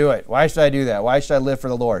should I do it? Why should I do that? Why should I live for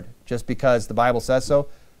the Lord? Just because the Bible says so?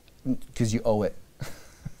 Because you owe it.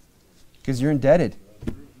 Because you're indebted.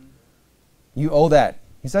 You owe that.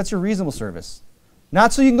 He says that's your reasonable service.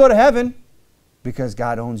 Not so you can go to heaven, because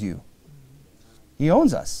God owns you. He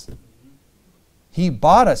owns us. He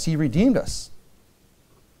bought us. He redeemed us.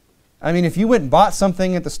 I mean, if you went and bought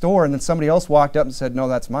something at the store and then somebody else walked up and said, no,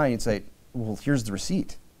 that's mine, you'd say, well, here's the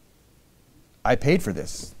receipt. I paid for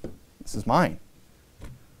this. This is mine.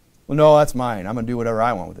 Well, no, that's mine. I'm going to do whatever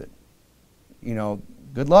I want with it. You know,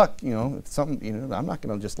 good luck. You know, if something, you know, I'm not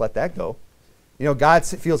going to just let that go. You know, God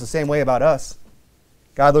feels the same way about us.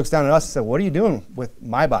 God looks down at us and says, what are you doing with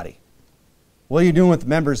my body? What are you doing with the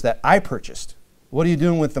members that I purchased? What are you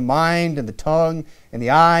doing with the mind and the tongue and the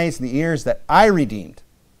eyes and the ears that I redeemed?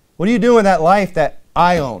 What are you doing with that life that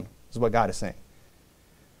I own? Is what God is saying.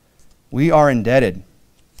 We are indebted.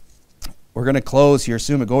 We're going to close here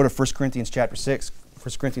soon, but go to 1 Corinthians chapter 6.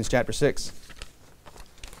 1 Corinthians chapter 6.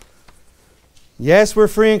 Yes, we're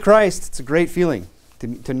free in Christ. It's a great feeling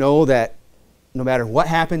to know that no matter what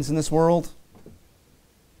happens in this world,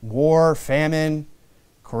 war, famine,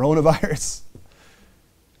 coronavirus,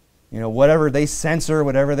 you know, whatever they censor,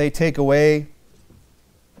 whatever they take away,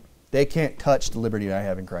 they can't touch the liberty I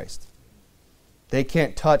have in Christ. They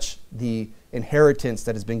can't touch the inheritance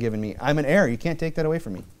that has been given me. I'm an heir. You can't take that away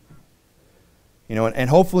from me. You know, and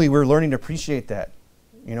hopefully we're learning to appreciate that.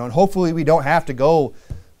 You know, and hopefully we don't have to go,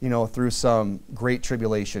 you know, through some great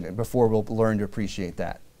tribulation before we'll learn to appreciate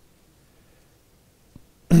that.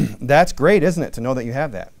 That's great, isn't it, to know that you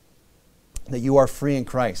have that. That you are free in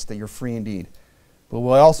Christ, that you're free indeed. But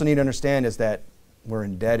what I also need to understand is that we're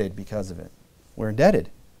indebted because of it. We're indebted.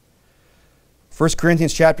 1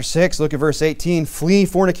 Corinthians chapter 6, look at verse 18. Flee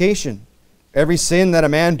fornication. Every sin that a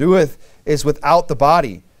man doeth is without the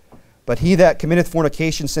body. But he that committeth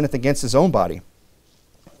fornication sinneth against his own body.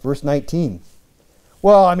 Verse 19.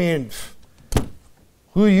 Well, I mean,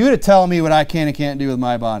 who are you to tell me what I can and can't do with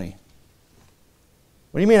my body?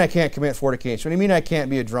 What do you mean I can't commit fornication? What do you mean I can't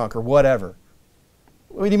be a drunk or whatever?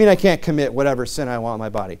 What do you mean I can't commit whatever sin I want in my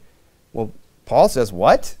body? Well, Paul says,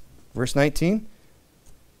 what? Verse 19.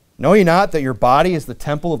 Know ye not that your body is the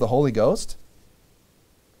temple of the Holy Ghost,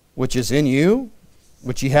 which is in you,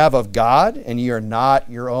 which ye have of God, and ye are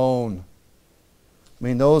not your own. I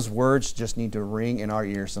mean, those words just need to ring in our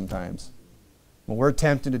ears sometimes. When we're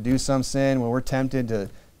tempted to do some sin, when we're tempted to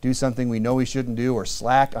do something we know we shouldn't do, or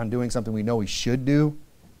slack on doing something we know we should do,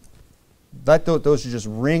 let those should just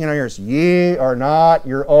ring in our ears. Ye are not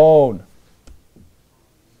your own.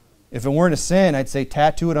 If it weren't a sin, I'd say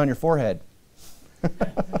tattoo it on your forehead.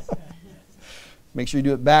 Make sure you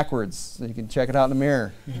do it backwards so you can check it out in the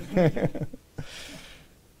mirror.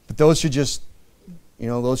 But those should just, you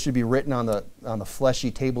know, those should be written on the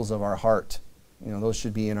fleshy tables of our heart. You know, those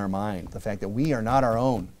should be in our mind. The fact that we are not our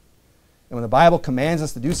own. And when the Bible commands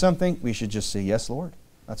us to do something, we should just say, yes, Lord,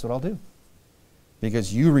 that's what I'll do.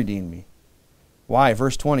 Because you redeemed me. Why?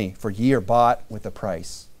 Verse 20, for ye are bought with a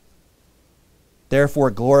price.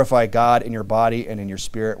 Therefore glorify God in your body and in your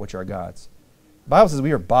spirit, which are God's. The Bible says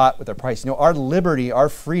we are bought with a price. You know, our liberty, our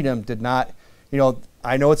freedom did not, you know,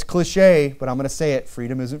 I know it's cliche, but I'm going to say it,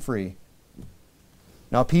 freedom isn't free.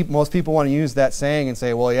 Now, most people want to use that saying and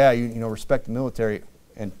say, well, yeah, you know, respect the military,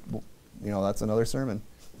 and, you know, that's another sermon.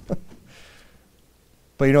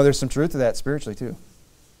 But, you know, there's some truth to that spiritually, too.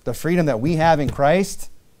 The freedom that we have in Christ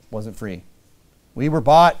wasn't free. We were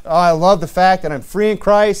bought. Oh, I love the fact that I'm free in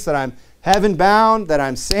Christ, that I'm heaven-bound, that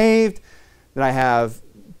I'm saved, that I have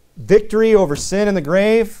victory over sin and the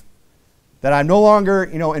grave, that I'm no longer,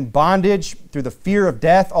 you know, in bondage through the fear of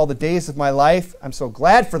death all the days of my life. I'm so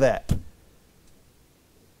glad for that.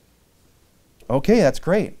 Okay, that's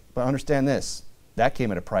great, but understand this. That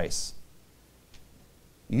came at a price.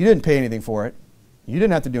 You didn't pay anything for it. You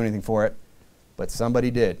didn't have to do anything for it, but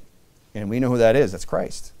somebody did. And we know who that is. That's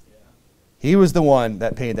Christ. Yeah. He was the one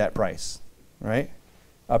that paid that price, right?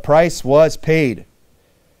 A price was paid.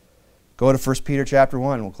 Go to 1 Peter chapter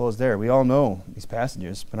 1. We'll close there. We all know these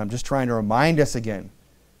passages, but I'm just trying to remind us again.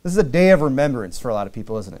 This is a day of remembrance for a lot of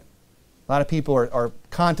people, isn't it? A lot of people are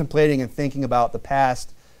contemplating and thinking about the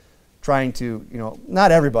past, trying to, you know,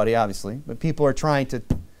 not everybody, obviously, but people are trying to,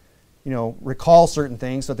 you know, recall certain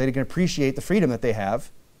things so that they can appreciate the freedom that they have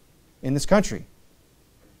in this country.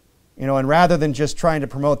 You know, and rather than just trying to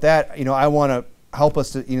promote that, you know, I want to help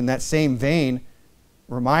us to, in that same vein,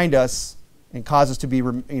 remind us and cause us to be,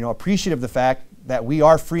 you know, appreciative of the fact that we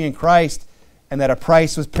are free in Christ and that a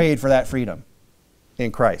price was paid for that freedom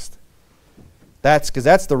in Christ. That's because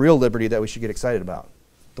that's the real liberty that we should get excited about,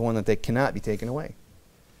 the one that they cannot be taken away.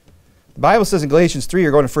 The Bible says in Galatians 3,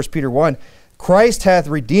 you're going to 1 Peter 1, Christ hath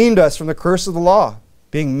redeemed us from the curse of the law,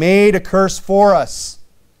 being made a curse for us.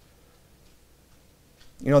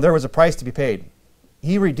 You know, there was a price to be paid.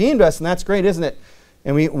 He redeemed us, and that's great, isn't it?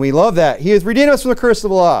 And we love that. He has redeemed us from the curse of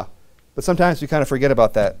the law. But sometimes we kind of forget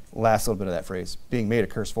about that last little bit of that phrase, being made a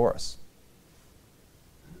curse for us.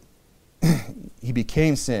 he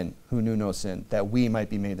became sin who knew no sin, that we might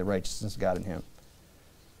be made the righteousness of God in him.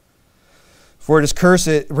 For it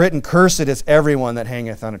is written, cursed is everyone that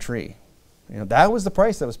hangeth on a tree. That was the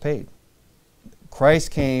price that was paid.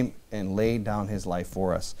 Christ came and laid down his life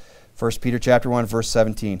for us. 1 Peter chapter 1, verse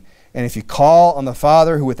 17. And if you call on the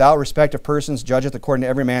Father, who without respect of persons judgeth according to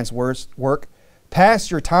every man's work,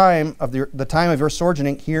 pass your time of the time of your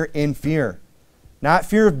sojourning here in fear. Not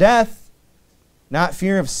fear of death, not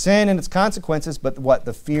fear of sin and its consequences, but what?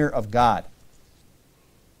 The fear of God.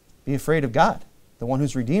 Be afraid of God, the one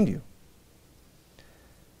who's redeemed you.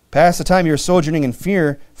 Pass the time you are sojourning in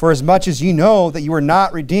fear, for as much as ye know that you are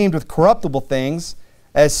not redeemed with corruptible things,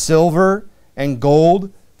 as silver and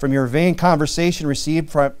gold from your vain conversation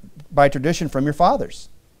received by tradition from your fathers.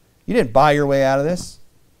 You didn't buy your way out of this.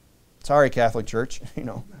 Sorry, Catholic Church.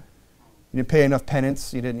 You didn't pay enough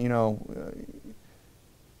penance. You didn't,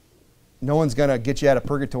 no one's going to get you out of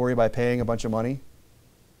purgatory by paying a bunch of money.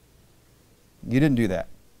 You didn't do that.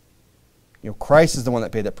 Christ is the one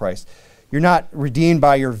that paid that price. You're not redeemed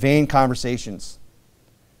by your vain conversations,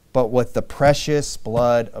 but with the precious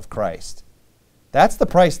blood of Christ. That's the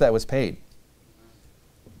price that was paid.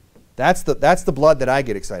 That's the blood that I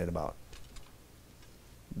get excited about.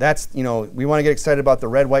 We want to get excited about the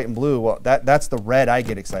red, white, and blue. Well, that's the red I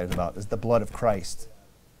get excited about, is the blood of Christ.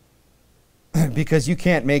 Because you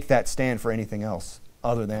can't make that stand for anything else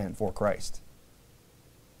other than for Christ.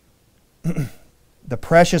 The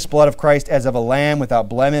precious blood of Christ, as of a lamb without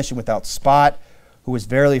blemish and without spot, who was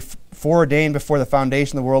verily foreordained before the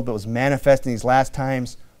foundation of the world, but was manifest in these last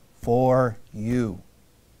times for you.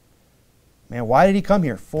 Man, why did he come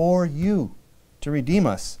here? For you, to redeem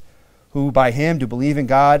us, who by him do believe in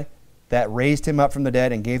God, that raised him up from the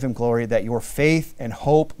dead and gave him glory, that your faith and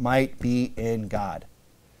hope might be in God.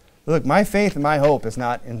 Look, my faith and my hope is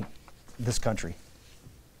not in this country.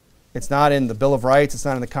 It's not in the Bill of Rights. It's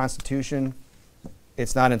not in the Constitution.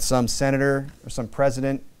 It's not in some senator or some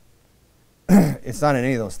president. It's not in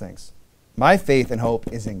any of those things. My faith and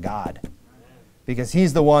hope is in God, because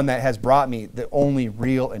he's the one that has brought me the only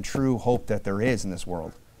real and true hope that there is in this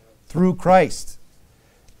world, through Christ.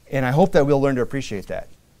 And I hope that we'll learn to appreciate that.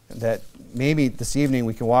 That maybe this evening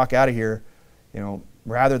we can walk out of here,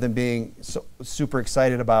 rather than being so super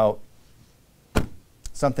excited about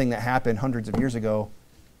something that happened hundreds of years ago,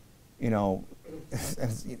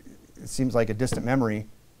 it seems like a distant memory,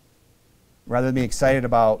 rather than being excited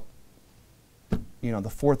about, the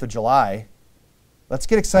 4th of July, let's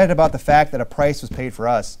get excited about the fact that a price was paid for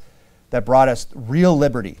us that brought us real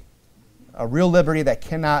liberty, a real liberty that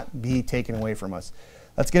cannot be taken away from us.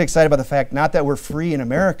 Let's get excited about the fact, not that we're free in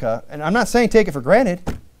America, and I'm not saying take it for granted.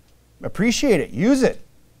 Appreciate it. Use it.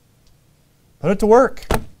 Put it to work.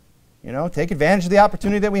 Take advantage of the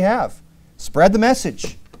opportunity that we have. Spread the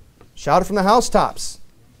message. Shout it from the housetops.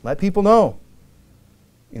 Let people know.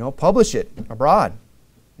 Publish it abroad.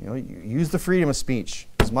 Use the freedom of speech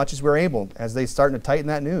as much as we're able, as they're starting to tighten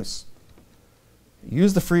that noose.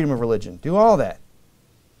 Use the freedom of religion. Do all that.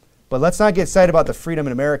 But let's not get excited about the freedom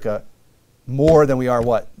in America more than we are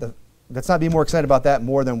what? Let's not be more excited about that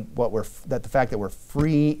more than the fact that we're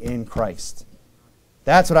free in Christ.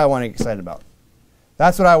 That's what I want to get excited about.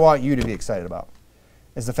 That's what I want you to be excited about,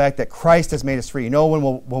 is the fact that Christ has made us free.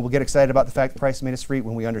 When we'll get excited about the fact that Christ made us free?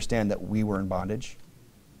 When we understand that we were in bondage,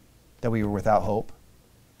 that we were without hope,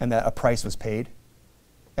 and that a price was paid,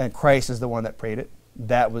 and Christ is the one that paid it,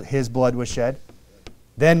 that his blood was shed.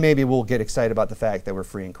 Then maybe we'll get excited about the fact that we're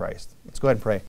free in Christ. Let's go ahead and pray.